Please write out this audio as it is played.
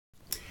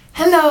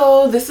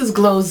Hello, this is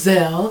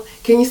GloZell.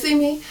 Can you see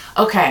me?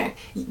 Okay,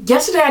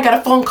 yesterday I got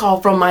a phone call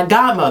from my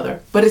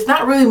godmother, but it's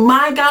not really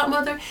my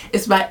godmother,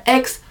 it's my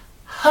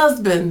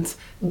ex-husband's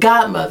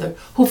godmother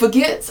who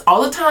forgets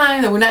all the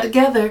time that we're not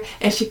together,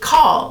 and she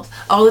calls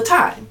all the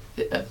time.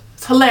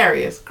 It's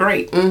hilarious,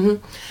 great.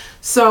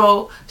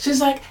 So she's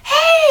like,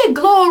 "Hey,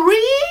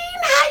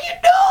 Glorine, how you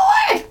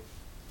doing?"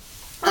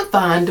 "I'm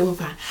fine, doing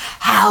fine."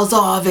 "How's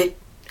Arvid?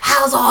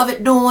 How's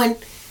Arvid doing?"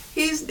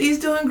 He's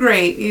doing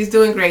great. He's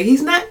doing great.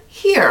 He's not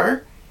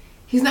here.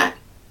 He's not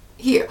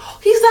here.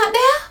 He's not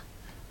there?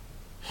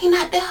 He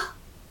not there?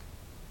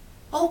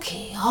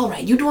 Okay, all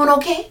right. You doing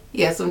okay?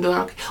 Yes, I'm doing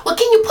okay. Well,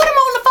 can you put him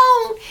on the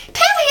phone?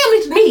 Tell him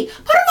it's me.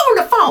 Put him on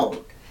the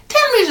phone.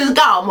 Tell him it's his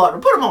godmother.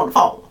 Put him on the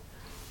phone.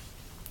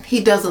 He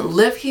doesn't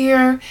live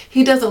here.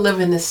 He doesn't live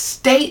in this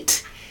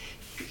state.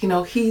 You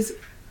know, he's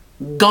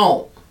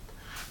gone.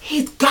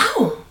 He's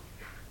gone.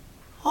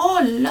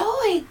 Oh,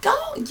 Lord, he's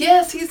gone.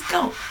 Yes, he's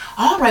gone.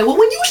 All right, well,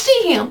 when you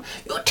see him,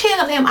 you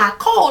tell him I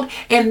called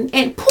and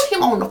put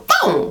him on the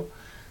phone.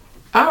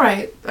 All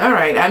right.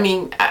 I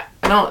mean, I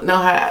don't know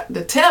how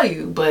to tell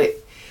you, but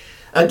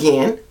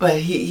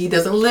he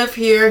doesn't live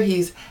here.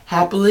 He's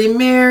happily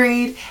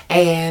married,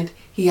 and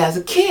he has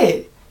a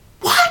kid.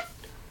 What?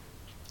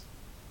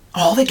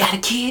 Oh, they got a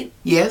kid?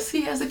 Yes,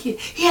 he has a kid.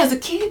 He has a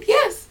kid?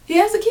 Yes, he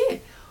has a kid.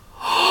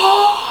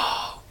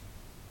 Oh,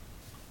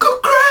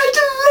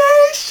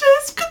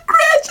 congratulations!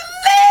 Congratulations!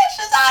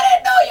 I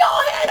didn't know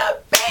y'all had a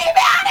baby.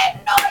 I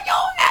didn't know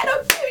y'all had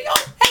a baby. Y'all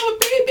have a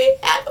baby.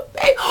 Have a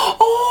baby.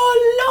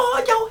 Oh,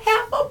 Lord, y'all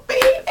have a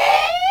baby.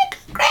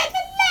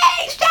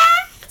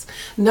 Congratulations!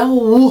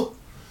 No,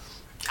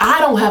 I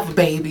don't have a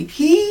baby.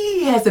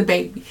 He has a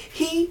baby.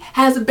 He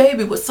has a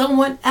baby with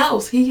someone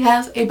else. He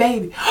has a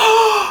baby.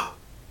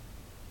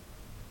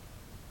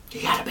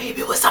 He got a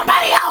baby with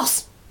somebody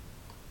else.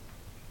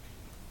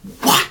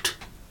 What?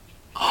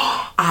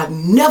 I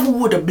never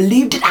would have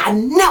believed it. I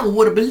never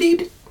would have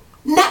believed it.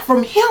 Not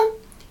from him.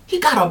 He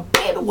got a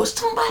baby with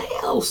somebody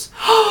else.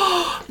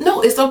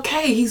 No, it's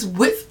okay. He's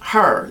with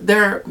her.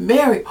 They're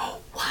married.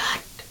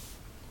 What?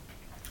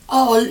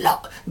 Oh,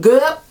 Lord.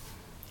 Girl,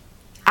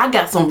 I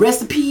got some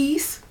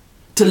recipes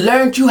to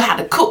learn you how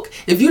to cook.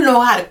 If you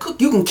know how to cook,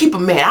 you can keep a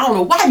man. I don't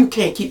know why you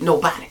can't keep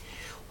nobody.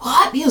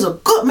 What? He's a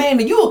good man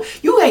to you.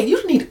 You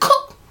need to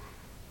cook.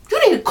 You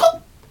need to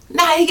cook.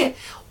 Now he get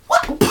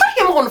what? Put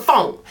him on the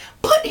phone.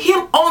 Put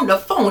him on the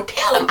phone.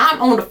 Tell him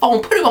I'm on the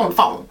phone. Put him on the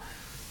phone.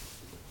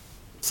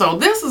 So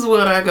this is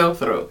what I go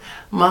through.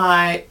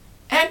 My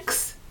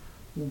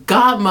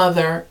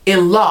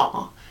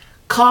ex-godmother-in-law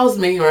calls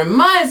me,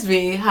 reminds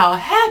me how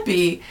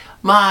happy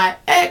my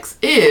ex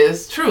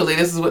is. Truly,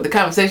 this is what the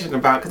conversation is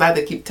about, because I have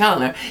to keep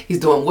telling her he's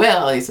doing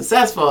well, he's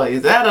successful,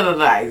 he's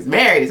he's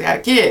married, he's got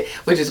a kid,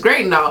 which is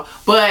great and all,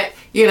 but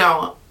you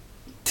know,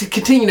 to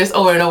continue this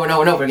over and over and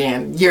over and over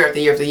again, year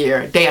after year after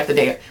year, day after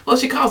day. Well,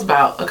 she calls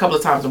about a couple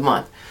of times a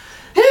month.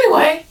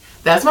 Anyway,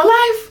 that's my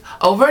life.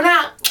 Over and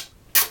out.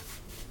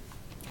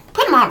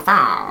 Put him on the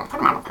phone. Put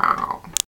him on the phone.